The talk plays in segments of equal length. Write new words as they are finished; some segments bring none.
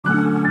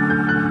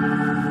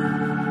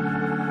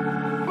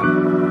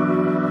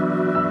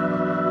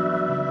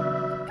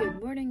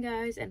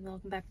and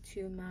welcome back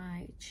to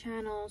my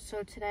channel.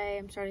 So today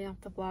I'm starting off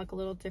the vlog a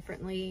little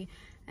differently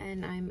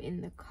and I'm in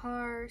the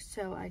car.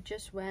 So I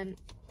just went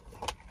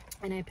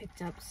and I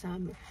picked up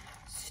some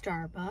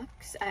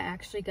Starbucks. I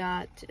actually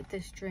got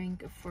this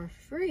drink for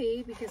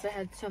free because I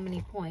had so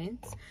many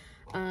points.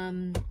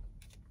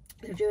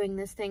 They're doing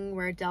this thing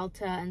where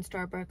Delta and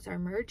Starbucks are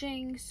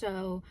merging,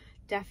 so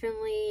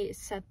definitely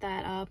set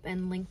that up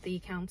and link the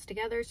accounts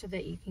together so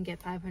that you can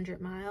get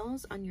 500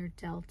 miles on your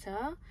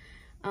Delta.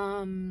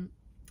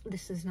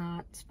 This is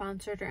not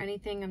sponsored or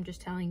anything. I'm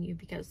just telling you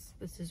because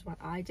this is what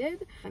I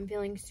did. I'm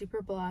feeling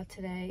super blah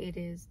today. It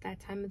is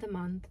that time of the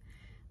month.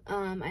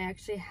 I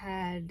actually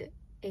had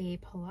a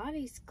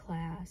Pilates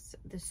class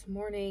this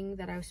morning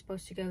that I was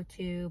supposed to go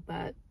to,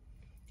 but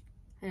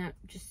I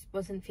just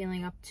wasn't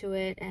feeling up to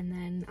it, and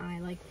then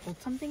I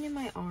pulled something in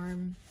my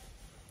arm,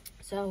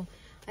 so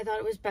I thought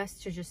it was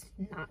best to just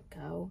not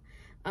go.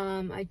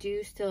 I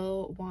do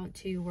still want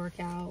to work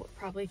out,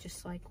 probably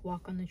just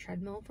walk on the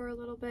treadmill for a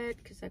little bit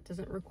because that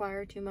doesn't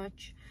require too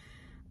much.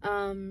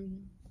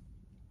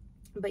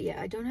 But yeah,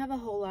 I don't have a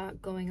whole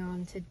lot going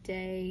on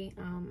today.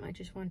 I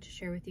just wanted to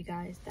share with you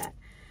guys that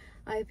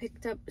I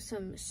picked up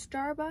some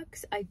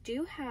Starbucks. I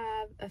do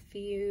have a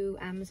few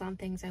Amazon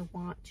things I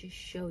want to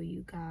show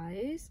you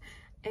guys,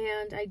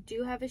 and I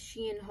do have a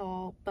SHEIN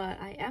haul,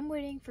 but I am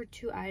waiting for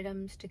 2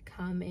 items to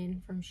come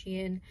in from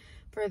SHEIN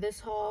for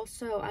this haul,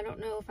 so I don't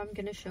know if I'm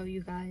going to show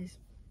you guys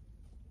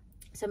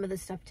some of the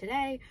stuff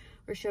today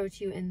or show it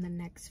to you in the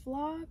next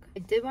vlog. I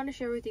did want to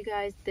share with you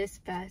guys this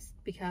vest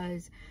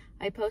because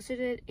I posted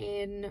it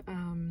in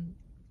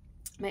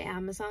my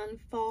Amazon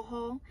fall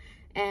haul,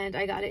 and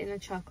I got it in a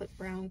chocolate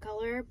brown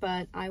color,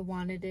 but I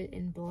wanted it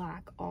in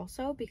black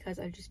also because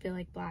I just feel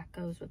like black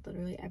goes with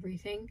literally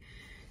everything.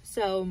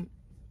 So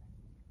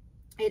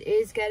it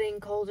is getting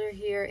colder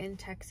here in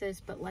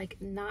Texas, but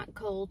not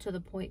cold to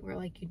the point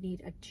where you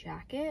need a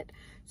jacket.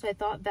 So I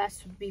thought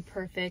vest would be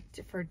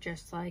perfect for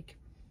just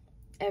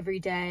every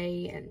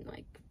day and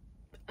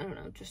I don't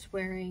know, just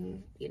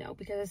wearing,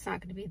 because it's not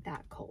going to be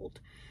that cold.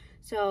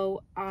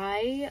 So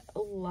I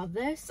love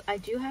this. I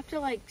do have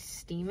to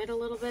steam it a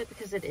little bit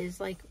because it is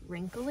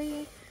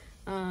wrinkly,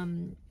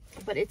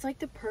 but it's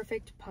the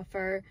perfect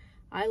puffer.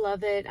 I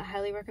love it. I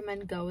highly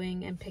recommend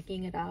going and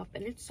picking it up,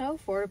 and it's so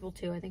affordable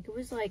too. I think it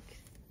was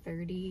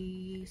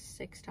 $36,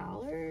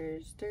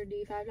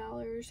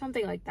 $35,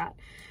 something like that,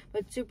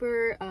 but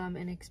super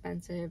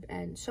inexpensive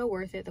and so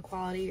worth it. The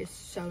quality is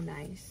so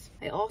nice.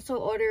 I also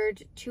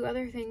ordered 2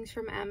 other things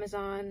from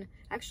Amazon,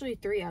 actually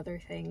 3 other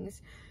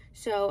things.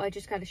 So I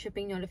just got a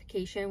shipping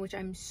notification, which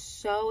I'm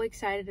so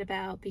excited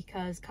about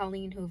because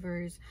Colleen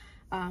Hoover's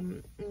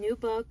new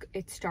book,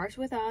 It Starts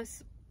With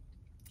Us,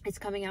 it's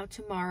coming out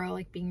tomorrow,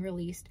 being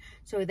released.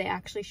 So they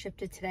actually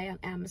shipped it today on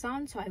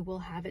Amazon, so I will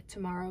have it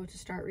tomorrow to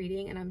start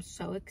reading, and I'm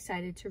so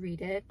excited to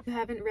read it. If you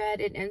haven't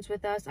read It Ends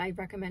With Us, I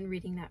recommend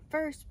reading that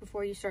first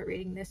before you start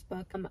reading this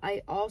book.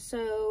 I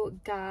also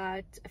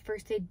got a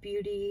First Aid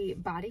Beauty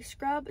body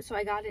scrub, so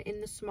I got it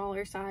in the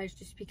smaller size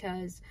just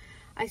because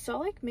I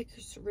saw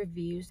mixed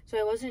reviews, so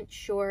I wasn't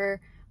sure.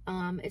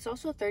 It's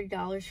also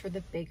 $30 for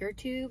the bigger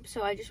tube,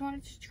 so I just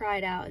wanted to try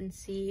it out and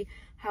see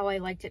how I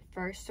liked it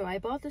first. So I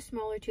bought the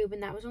smaller tube,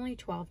 and that was only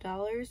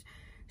 $12.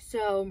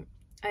 So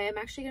I am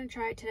actually going to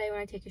try it today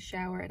when I take a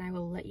shower, and I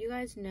will let you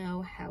guys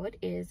know how it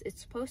is. It's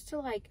supposed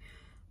to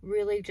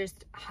really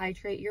just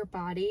hydrate your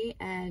body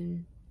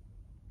and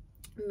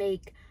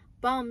make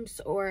bumps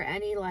or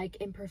any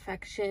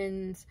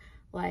imperfections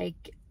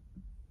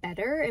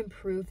better,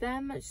 improve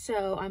them.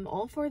 So I'm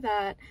all for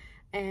that,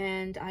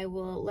 and I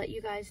will let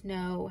you guys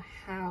know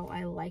how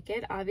I like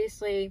it.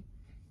 Obviously,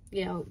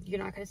 you're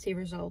not going to see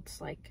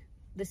results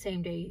the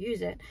same day you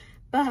use it,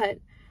 but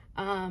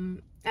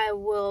I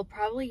will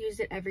probably use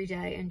it every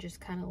day and just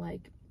kind of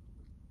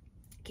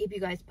keep you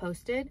guys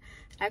posted.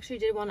 I actually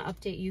did want to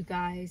update you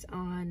guys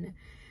on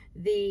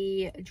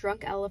the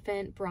Drunk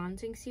Elephant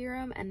bronzing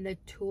serum and the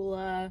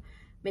Tula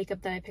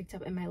makeup that I picked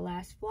up in my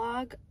last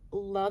vlog.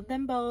 Love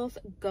them both.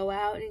 Go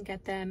out and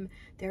get them.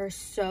 They're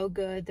so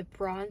good. The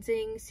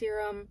bronzing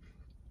serum,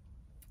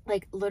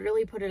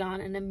 literally put it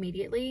on and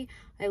immediately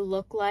I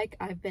look like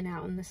I've been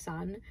out in the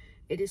sun.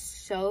 It is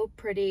so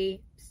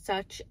pretty,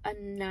 such a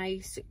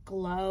nice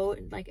glow,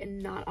 and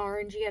not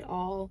orangey at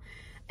all.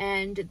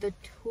 And the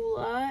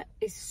Tula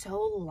is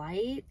so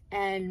light,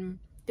 and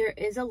there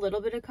is a little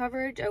bit of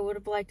coverage. I would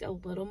have liked a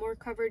little more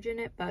coverage in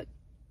it, but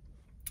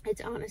it's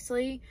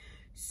honestly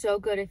so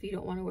good if you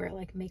don't want to wear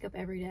makeup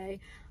every day.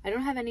 I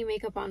don't have any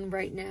makeup on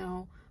right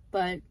now,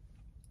 but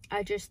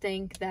I just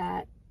think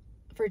that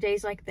for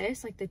days like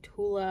this, the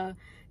Tula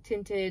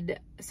tinted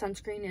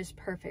sunscreen is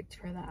perfect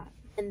for that.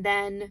 And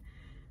then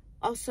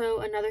also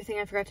another thing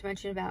I forgot to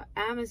mention about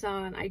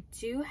Amazon, I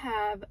do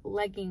have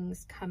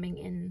leggings coming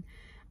in.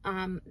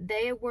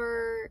 They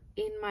were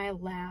in my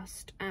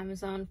last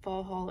Amazon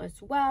fall haul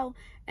as well,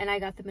 and I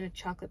got them in a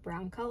chocolate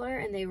brown color,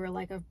 and they were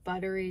a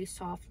buttery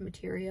soft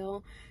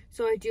material.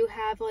 So I do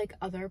have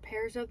other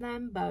pairs of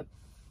them, but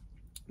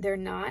they're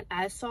not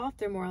as soft.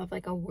 They're more of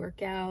a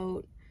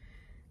workout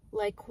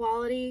like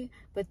quality,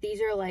 but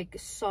these are like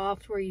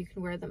soft where you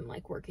can wear them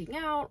like working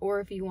out, or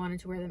if you wanted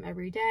to wear them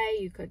every day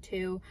you could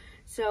too.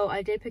 So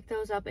I did pick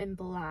those up in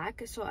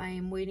black, so I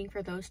am waiting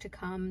for those to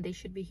come. They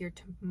should be here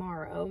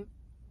tomorrow.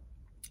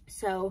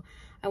 So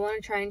I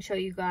want to try and show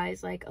you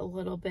guys like a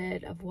little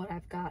bit of what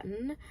I've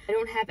gotten. I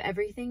don't have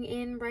everything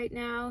in right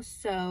now,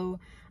 so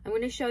I'm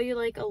going to show you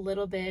like a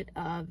little bit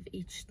of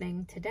each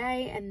thing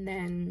today, and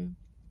then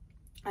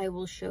I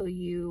will show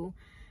you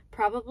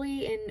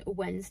probably in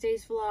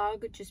Wednesday's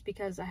vlog, just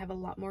because I have a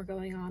lot more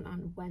going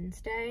on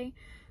Wednesday,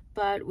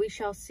 but we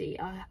shall see.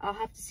 I'll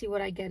have to see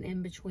what I get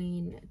in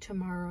between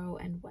tomorrow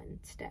and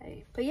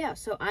Wednesday. But yeah,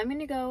 so I'm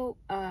gonna go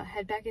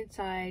head back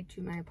inside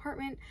to my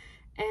apartment,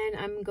 and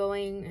I'm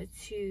going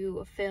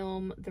to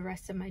film the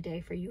rest of my day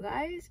for you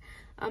guys.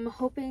 I'm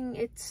hoping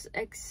it's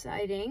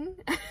exciting.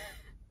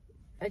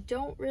 I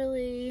don't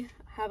really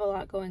have a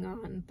lot going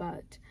on,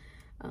 but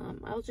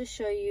I'll just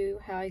show you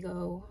how I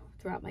go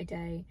throughout my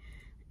day.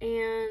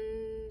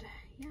 And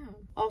yeah,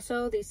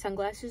 also these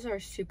sunglasses are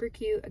super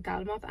cute. I got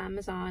them off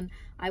Amazon.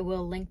 I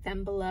will link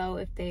them below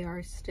if they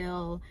are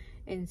still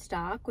in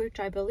stock, which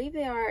I believe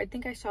they are. I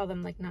think I saw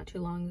them like not too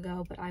long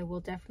ago, but I will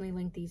definitely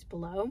link these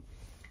below.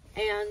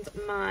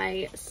 And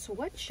my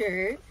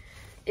sweatshirt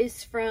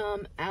is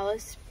from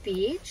Alice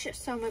Beach.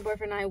 So my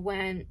boyfriend and I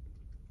went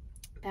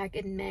back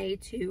in May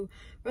to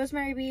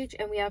Rosemary Beach,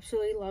 and we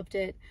absolutely loved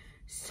it.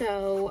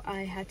 So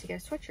I had to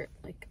get a sweatshirt,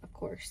 like, of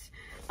course.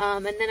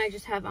 And then I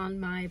just have on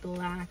my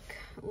black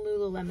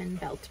Lululemon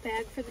belt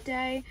bag for the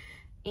day.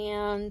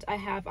 And I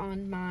have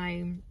on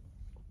my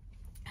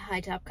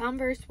high top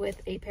Converse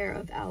with a pair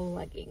of owl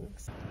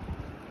leggings.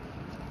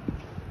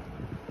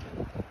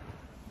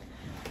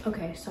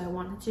 Okay, so I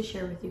wanted to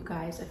share with you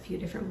guys a few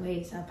different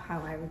ways of how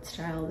I would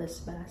style this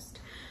vest.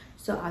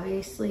 So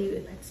obviously,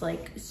 if it's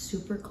like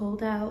super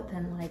cold out,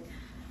 then like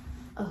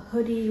a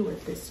hoodie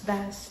with this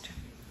vest,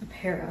 a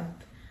pair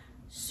of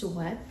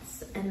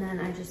sweats, and then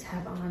I just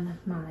have on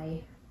my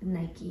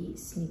Nike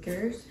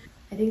sneakers.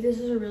 I think this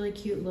is a really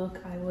cute look.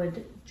 I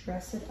would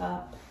dress it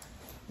up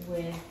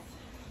with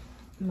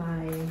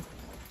my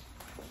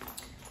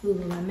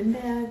Lululemon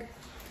bag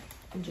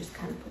and just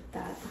kind of put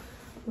that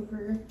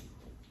over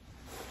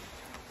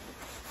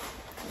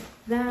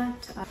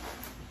that.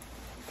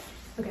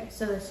 Okay,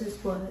 so this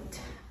is what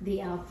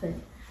the outfit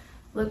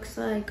looks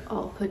like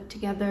all put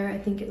together. I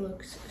think it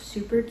looks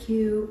super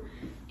cute,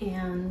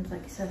 and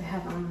like I said, I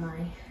have on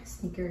my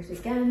sneakers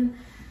again,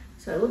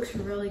 so it looks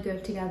really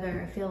good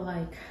together. I feel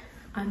like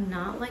I'm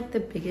not like the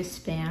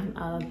biggest fan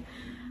of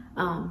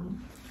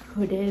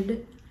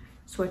hooded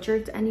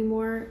sweatshirts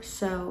anymore,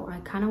 so I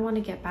kind of want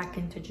to get back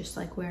into just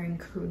like wearing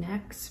crew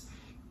necks.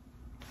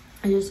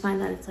 I just find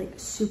that it's like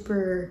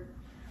super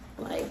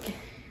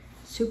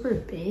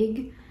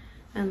big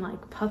and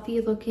like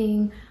puffy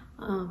looking.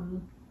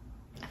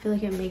 I feel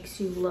like it makes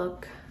you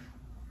look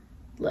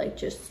like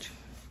just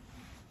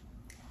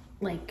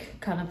like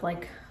kind of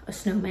like a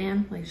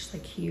snowman, like just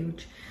like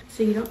huge.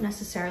 So you don't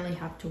necessarily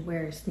have to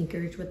wear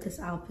sneakers with this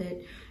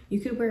outfit. You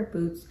could wear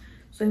boots.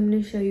 So I'm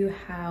going to show you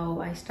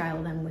how I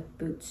style them with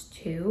boots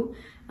too,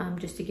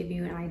 just to give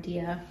you an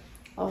idea.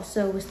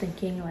 Also was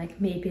thinking like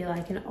maybe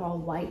like an all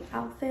white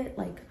outfit,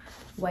 like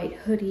white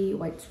hoodie,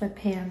 white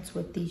sweatpants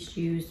with these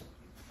shoes,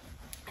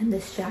 and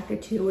this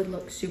jacket too would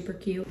look super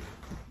cute.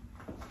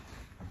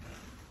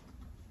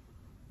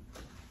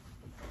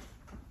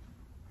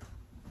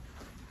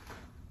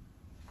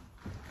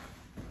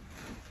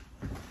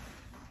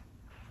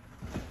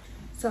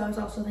 So I was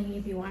also thinking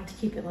if you wanted to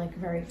keep it like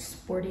very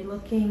sporty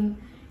looking,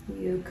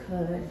 you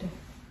could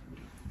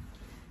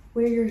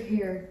wear your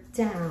hair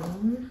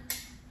down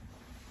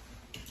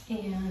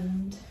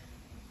and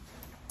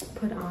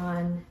put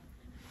on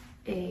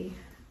a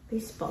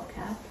baseball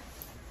cap.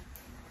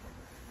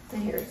 My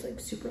hair is like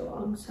super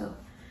long, so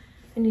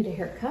I need a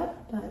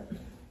haircut, but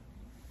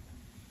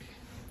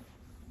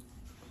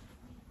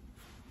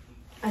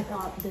I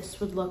thought this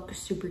would look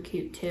super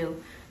cute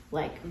too.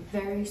 Like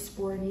very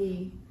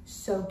sporty,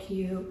 so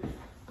cute.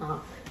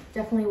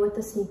 Definitely with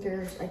the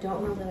sneakers. I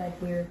don't know that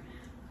I'd wear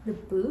the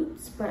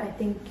boots, but I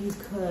think you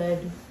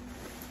could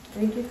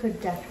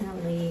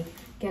definitely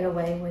get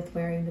away with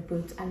wearing the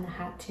boots and the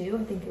hat too.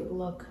 I think it would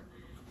look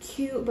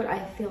cute, but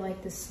I feel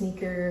like the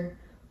sneaker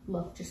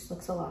look just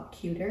looks a lot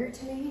cuter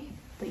to me.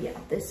 But yeah,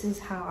 this is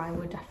how I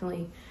would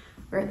definitely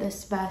wear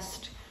this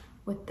vest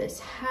with this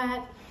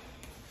hat.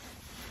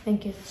 I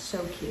think it's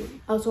so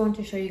cute. I also want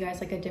to show you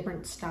guys like a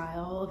different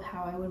style of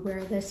how I would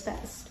wear this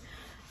vest,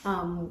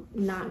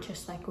 not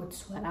just like with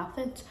sweat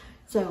outfits.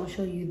 So I will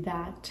show you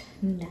that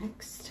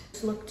next.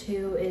 This look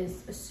too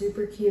is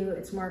super cute.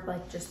 It's more of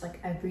like just like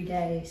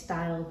everyday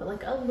style, but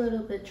like a little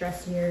bit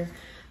dressier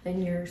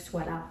than your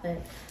sweat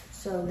outfit.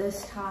 So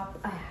this top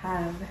I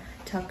have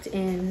tucked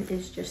in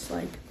is just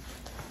like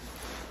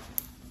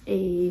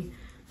a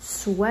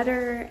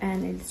sweater,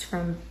 and it's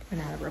from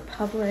Banana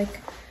Republic.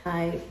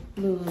 My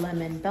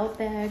Lululemon belt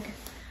bag.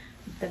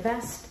 The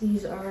vest,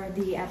 these are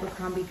the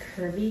Abercrombie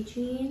curvy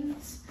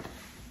jeans,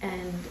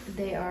 and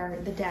they are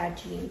the dad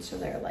jeans, so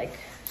they're like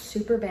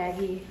super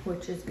baggy,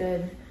 which is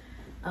good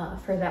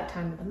for that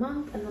time of the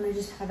month. And then I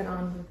just have it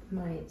on with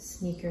my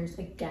sneakers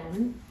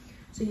again.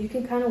 So you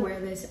can kind of wear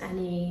this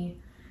any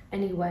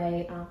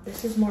way.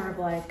 This is more of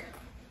like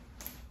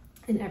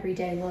an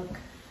everyday look.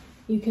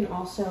 You can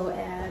also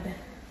add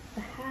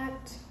the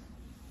hat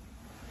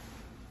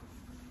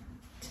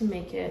to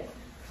make it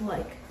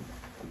like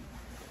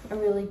a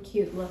really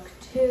cute look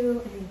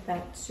too. I think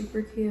that's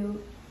super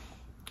cute.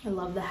 I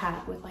love the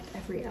hat with like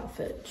every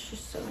outfit. It's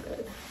just so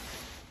good.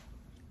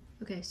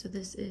 Okay, so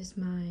this is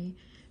my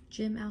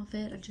gym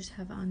outfit. I just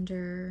have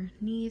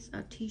underneath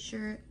a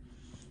t-shirt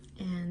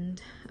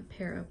and a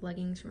pair of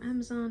leggings from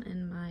Amazon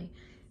and my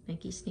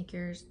Nike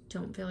sneakers.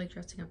 Don't feel like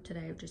dressing up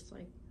today. I'm just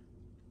like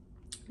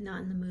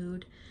not in the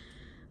mood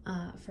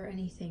for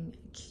anything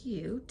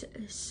cute.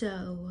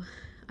 So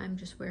I'm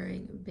just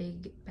wearing a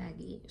big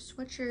baggy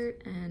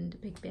sweatshirt and a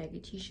big baggy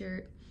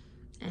t-shirt,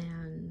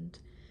 and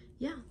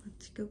yeah,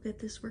 let's go get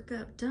this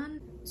workout done.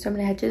 So I'm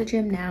gonna head to the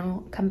gym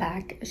now, come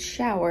back,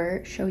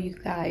 shower, show you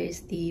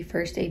guys the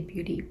First Aid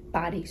Beauty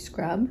body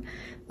scrub,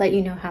 let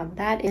you know how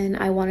that is. And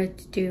I wanted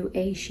to do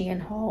a SHEIN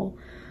haul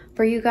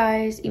for you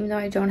guys. Even though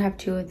I don't have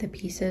two of the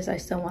pieces, I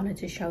still wanted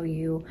to show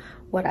you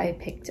what I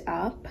picked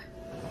up.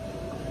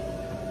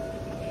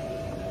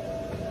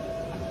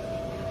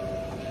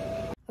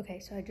 Okay,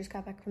 so I just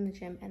got back from the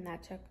gym and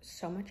that took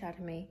so much out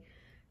of me.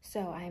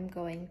 So I'm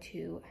going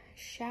to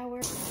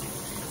shower.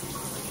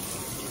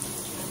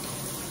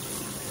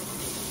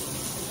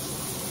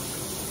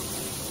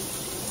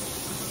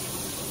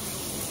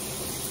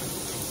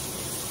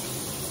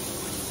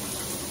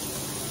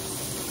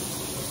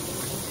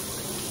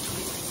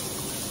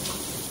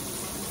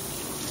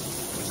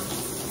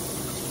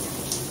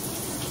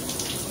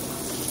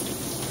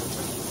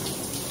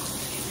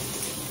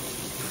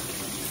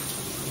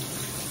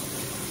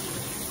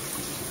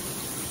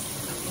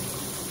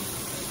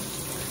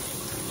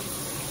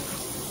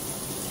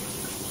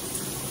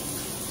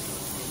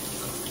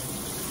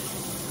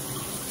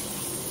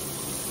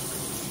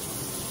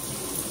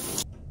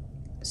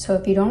 So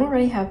if you don't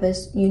already have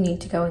this, you need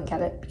to go and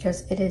get it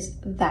because it is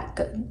that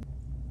good.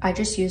 I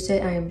just used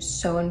it and I am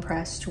so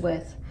impressed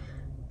with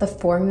the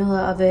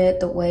formula of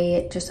it, the way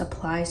it just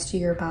applies to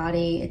your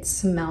body. It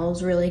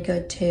smells really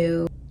good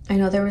too. I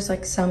know there was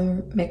like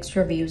some mixed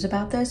reviews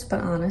about this, but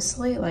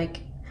honestly,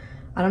 like,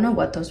 I don't know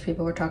what those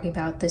people were talking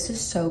about. This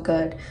is so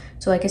good.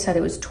 So like I said,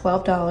 it was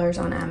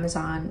 $12 on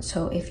Amazon.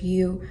 So if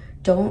you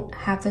don't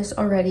have this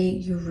already,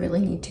 you really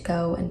need to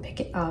go and pick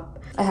it up.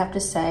 I have to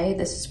say,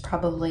 this is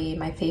probably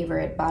my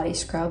favorite body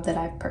scrub that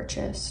I've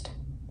purchased.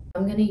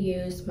 I'm gonna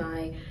use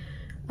my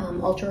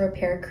Ultra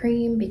Repair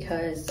Cream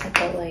because I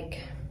felt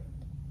like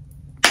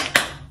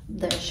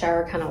the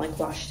shower kind of like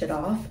washed it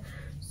off.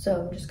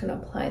 So I'm just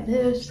gonna apply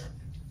this.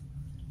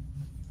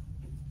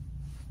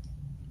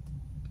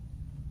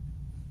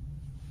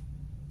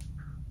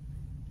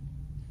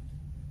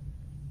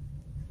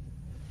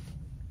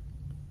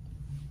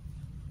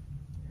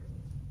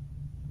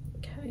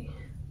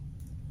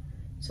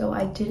 So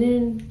I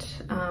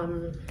didn't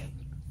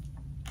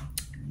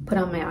put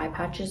on my eye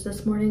patches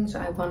this morning, so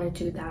I want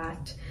to do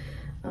that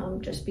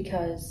just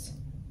because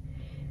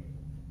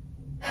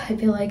I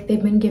feel like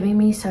they've been giving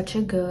me such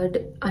a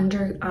good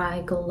under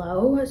eye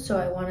glow, so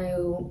I want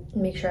to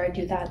make sure I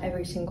do that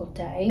every single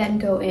day. Then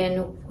go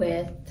in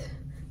with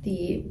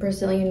the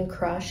Brazilian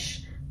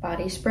Crush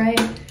body spray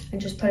and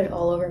just put it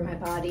all over my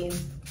body.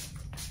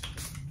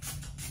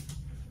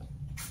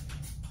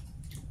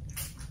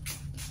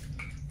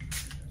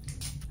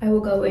 I will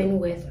go in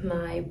with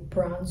my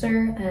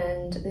bronzer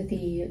and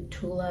the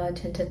Tula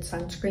tinted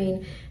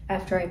sunscreen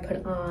after I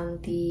put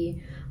on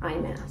the eye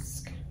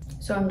mask.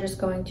 So I'm just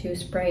going to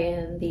spray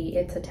in the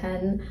It's a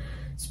 10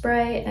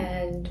 spray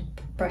and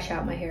brush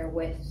out my hair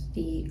with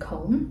the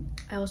comb.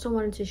 I also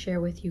wanted to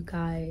share with you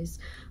guys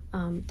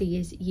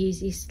these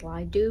Yeezy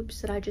slide dupes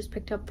that I just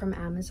picked up from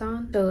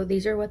Amazon. So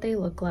these are what they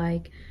look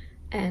like.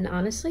 And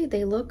honestly,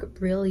 they look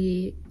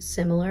really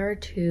similar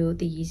to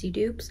the Yeezy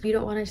dupes. If you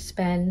don't want to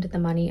spend the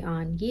money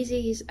on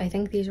Yeezys, I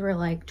think these were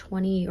like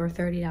 $20 or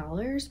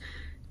 $30.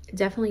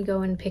 Definitely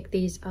go and pick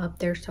these up.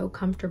 They're so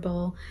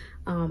comfortable.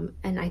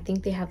 And I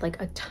think they had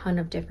like a ton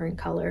of different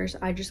colors.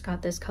 I just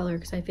got this color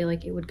because I feel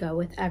like it would go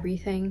with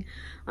everything.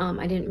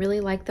 I didn't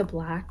really like the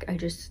black. I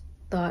just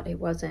thought it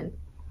wasn't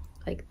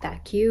like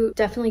that cute.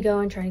 Definitely go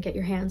and try and get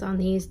your hands on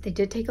these. They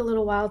did take a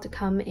little while to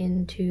come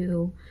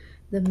into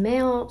the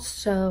mail,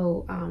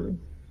 so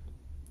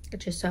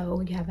just so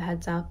you have a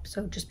heads up,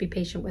 so just be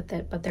patient with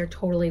it, but they're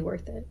totally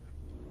worth it.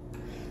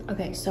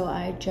 Okay, so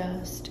I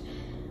just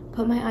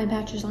put my eye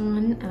patches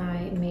on.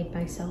 I made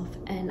myself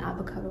an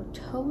avocado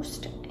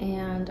toast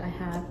and I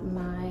have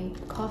my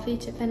coffee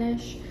to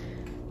finish.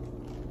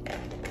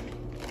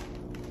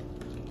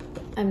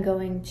 I'm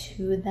going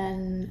to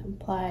then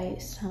apply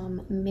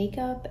some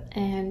makeup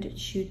and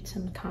shoot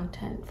some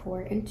content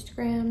for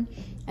Instagram,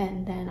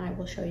 and then I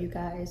will show you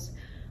guys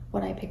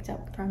what I picked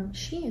up from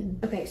SHEIN.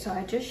 Okay, so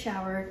I just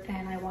showered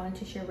and I wanted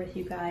to share with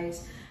you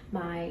guys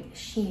my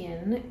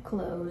SHEIN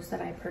clothes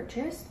that I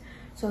purchased.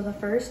 So the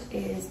first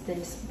is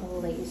this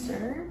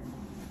blazer.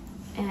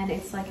 and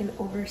it's like an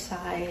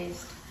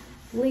oversized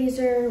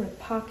blazer with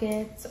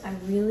pockets. I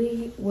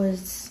really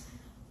was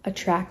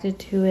attracted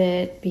to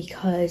it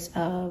because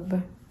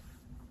of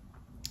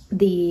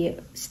the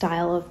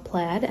style of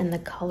plaid and the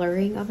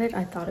coloring of it.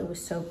 I thought it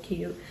was so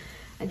cute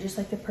and just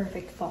like the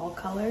perfect fall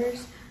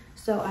colors.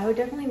 So I would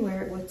definitely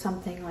wear it with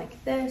something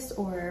like this,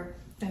 or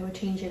I would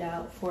change it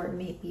out for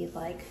maybe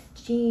like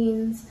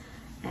jeans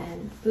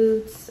and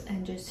boots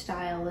and just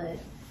style it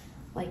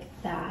like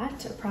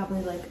that. Or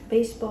probably like a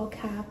baseball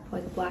cap,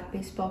 like a black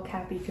baseball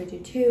cap you could do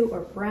too, or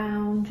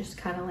brown, just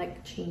kind of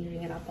like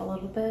changing it up a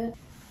little bit.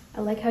 I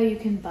like how you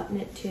can button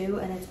it too,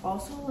 and it's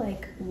also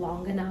like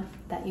long enough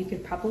that you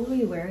could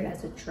probably wear it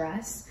as a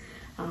dress.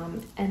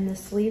 And the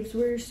sleeves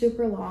were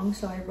super long,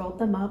 so I rolled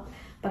them up,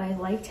 but I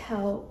liked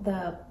how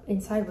the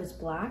inside was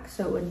black,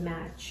 so it would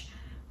match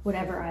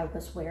whatever I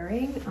was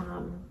wearing.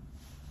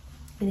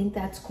 I think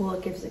that's cool.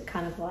 It gives it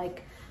kind of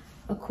like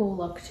a cool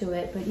look to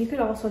it, but you could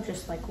also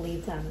just like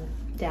leave them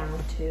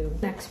down too.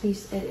 Next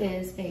piece, it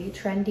is a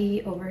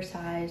trendy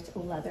oversized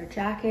leather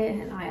jacket,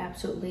 and I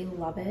absolutely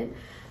love it.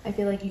 I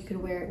feel like you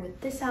could wear it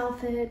with this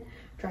outfit,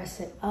 dress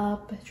it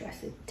up,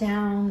 dress it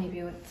down,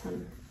 maybe with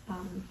some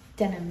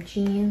denim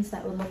jeans.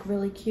 That would look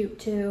really cute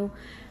too.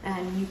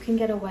 And you can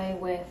get away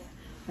with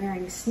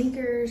wearing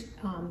sneakers,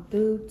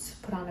 boots,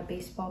 put on a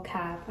baseball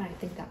cap, and I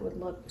think that would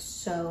look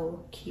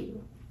so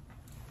cute.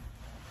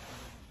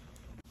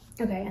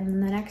 Okay, and then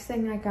the next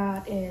thing I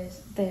got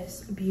is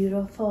this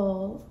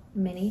beautiful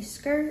mini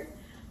skirt.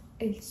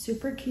 It's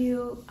super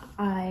cute.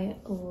 I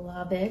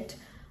love it.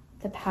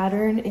 The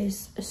pattern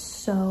is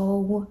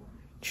so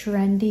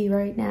trendy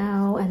right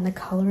now, and the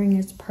coloring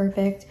is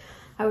perfect.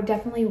 I would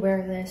definitely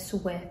wear this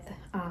with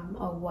a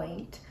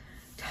white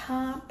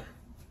top,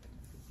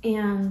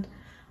 and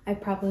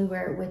I'd probably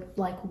wear it with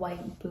like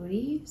white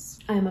booties.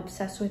 I'm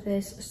obsessed with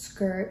this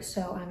skirt,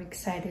 so I'm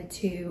excited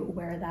to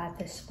wear that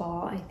this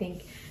fall. I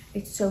think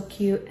it's so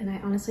cute, and I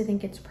honestly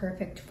think it's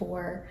perfect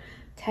for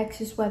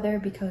Texas weather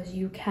because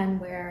you can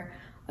wear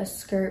a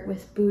skirt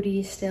with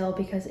booties still,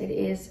 because it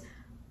is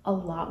a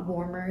lot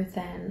warmer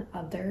than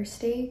other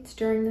states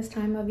during this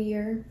time of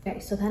year. Okay,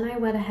 so then I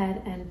went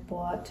ahead and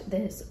bought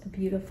this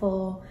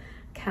beautiful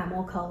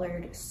camel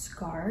colored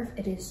scarf.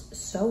 It is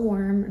so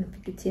warm, and if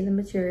you could see the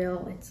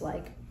material, it's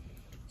like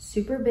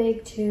super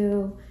big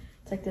too.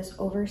 It's like this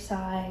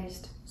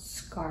oversized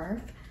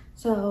scarf.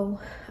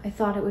 So I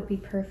thought it would be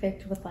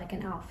perfect with like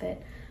an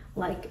outfit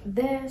like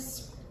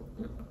this.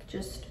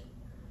 Just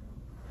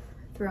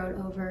throw it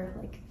over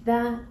like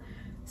that,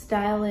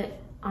 style it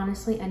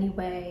honestly any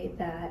way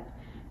that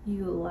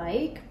you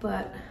like,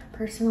 but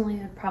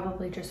personally I'd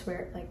probably just wear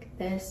it like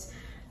this,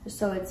 just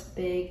so it's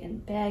big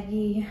and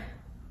baggy,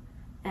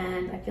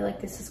 and I feel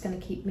like this is going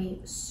to keep me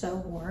so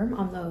warm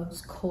on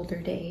those colder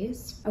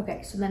days.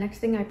 Okay, so the next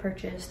thing I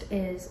purchased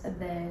is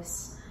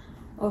this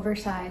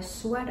oversized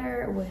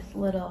sweater with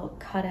little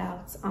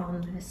cutouts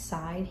on the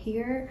side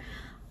here.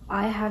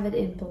 I have it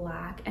in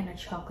black and a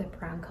chocolate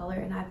brown color,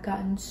 and I've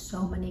gotten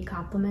so many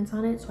compliments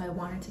on it, so I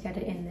wanted to get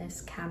it in this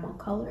camel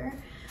color.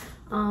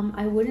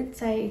 I wouldn't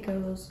say it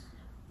goes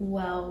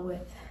well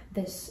with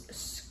this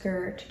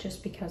skirt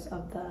just because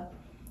of the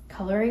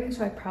coloring,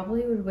 so I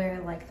probably would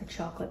wear like the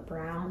chocolate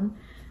brown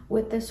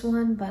with this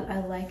one, but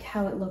I like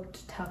how it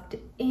looked tucked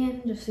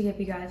in, just to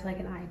give you guys like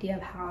an idea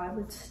of how I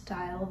would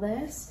style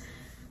this.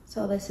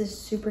 So this is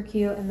super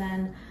cute, and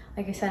then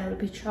like I said, it would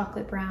be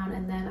chocolate brown,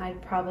 and then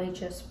I'd probably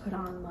just put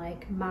on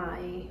like my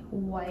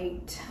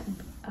white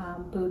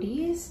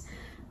booties,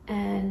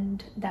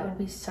 and that would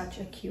be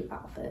such a cute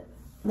outfit.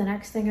 The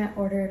next thing I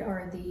ordered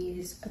are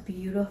these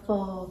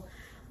beautiful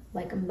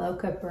like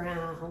mocha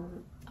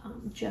brown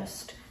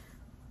just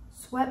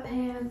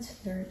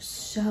sweatpants. They're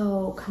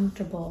so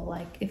comfortable.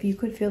 Like if you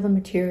could feel the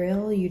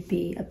material, you'd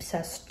be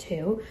obsessed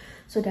too.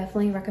 So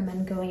definitely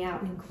recommend going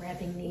out and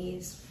grabbing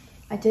these.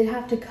 I did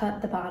have to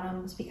cut the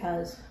bottoms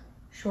because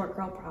short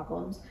girl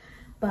problems,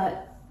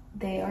 but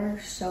they are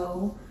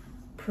so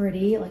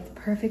pretty, like the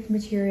perfect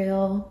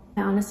material.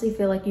 I honestly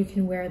feel like you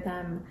can wear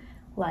them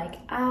like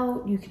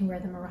out, you can wear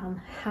them around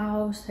the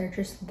house. They're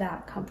just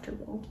that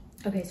comfortable.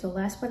 Okay, so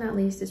last but not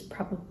least is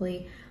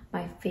probably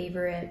my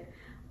favorite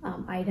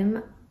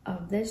item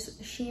of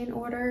this SHEIN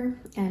order,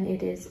 and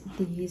it is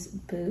these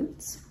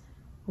boots.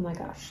 Oh my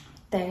gosh,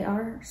 they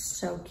are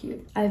so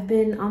cute. I've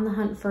been on the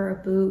hunt for a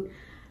boot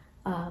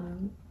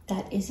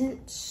that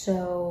isn't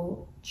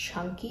so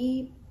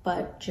chunky,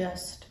 but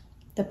just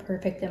the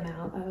perfect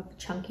amount of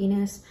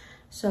chunkiness.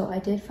 So I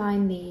did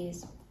find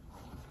these.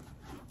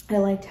 I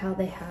liked how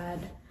they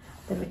had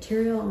the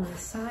material on the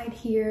side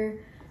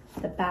here.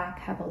 The back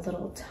have a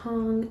little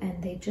tongue,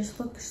 and they just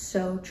look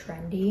so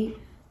trendy.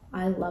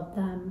 I love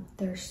them.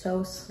 They're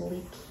so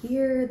sleek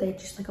here. They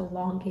just like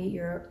elongate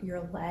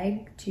your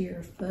leg to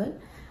your foot,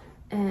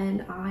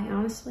 and I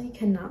honestly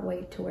cannot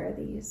wait to wear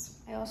these.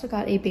 I also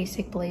got a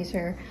basic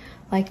blazer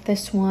like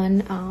this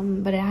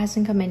one, but it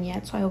hasn't come in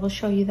yet, so I will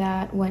show you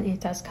that when it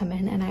does come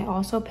in. And I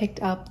also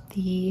picked up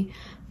the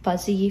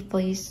fuzzy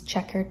fleece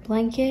checkered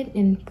blanket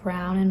in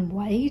brown and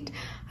white.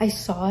 I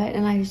saw it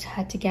and I just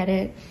had to get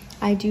it.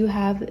 I do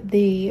have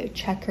the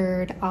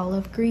checkered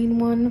olive green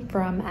one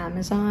from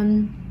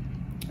Amazon,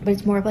 but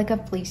it's more of like a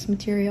fleece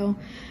material.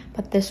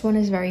 But this one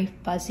is very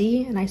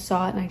fuzzy and I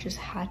saw it and I just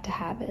had to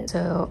have it.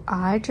 So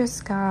I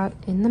just got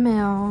in the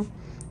mail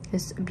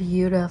this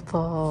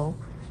beautiful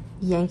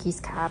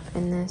Yankees cap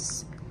in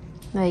this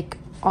like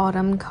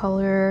autumn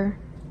color.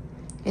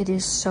 It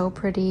is so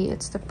pretty.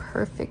 It's the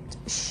perfect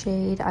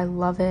shade. I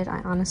love it.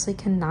 I honestly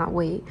cannot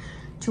wait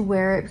to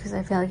wear it because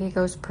I feel like it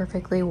goes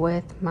perfectly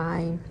with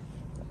my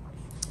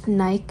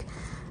Nike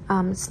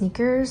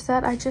sneakers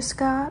that I just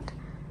got.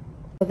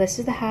 So this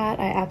is the hat.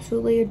 I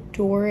absolutely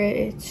adore it.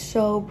 It's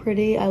so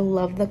pretty. I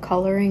love the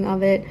coloring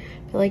of it.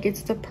 I feel like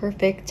it's the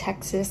perfect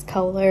Texas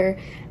color,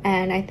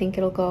 and I think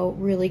it'll go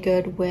really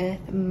good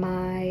with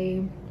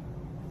my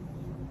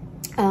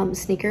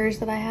sneakers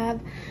that I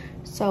have.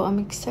 So I'm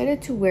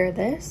excited to wear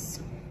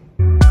this.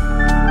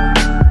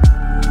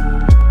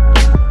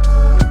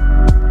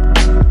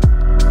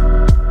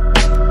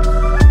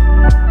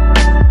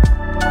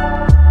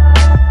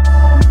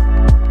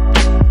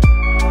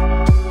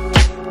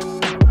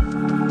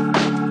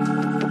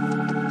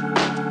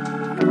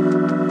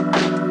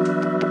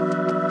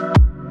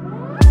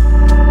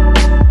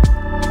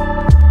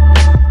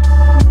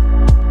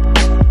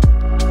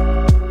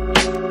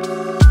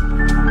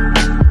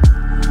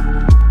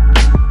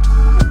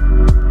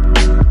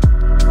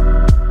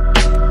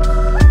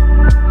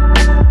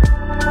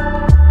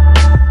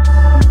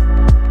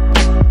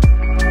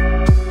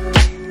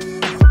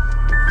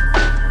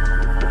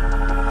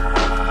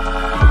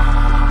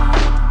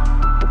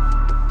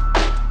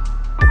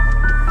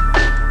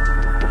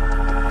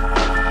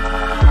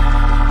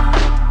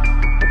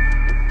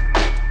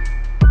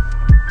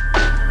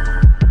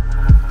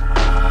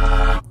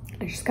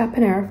 Got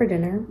Panera for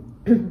dinner,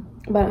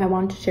 but I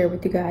wanted to share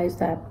with you guys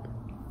that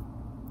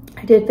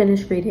I did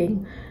finish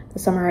reading The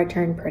Summer I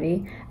Turned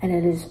Pretty, and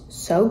it is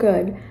so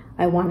good.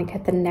 I want to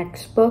get the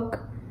next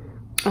book.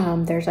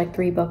 There's like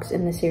 3 books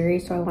in the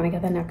series, so I want to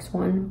get the next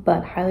one,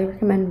 but highly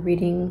recommend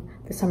reading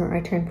The Summer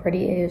I Turned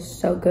Pretty. It is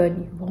so good.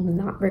 You will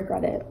not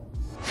regret it.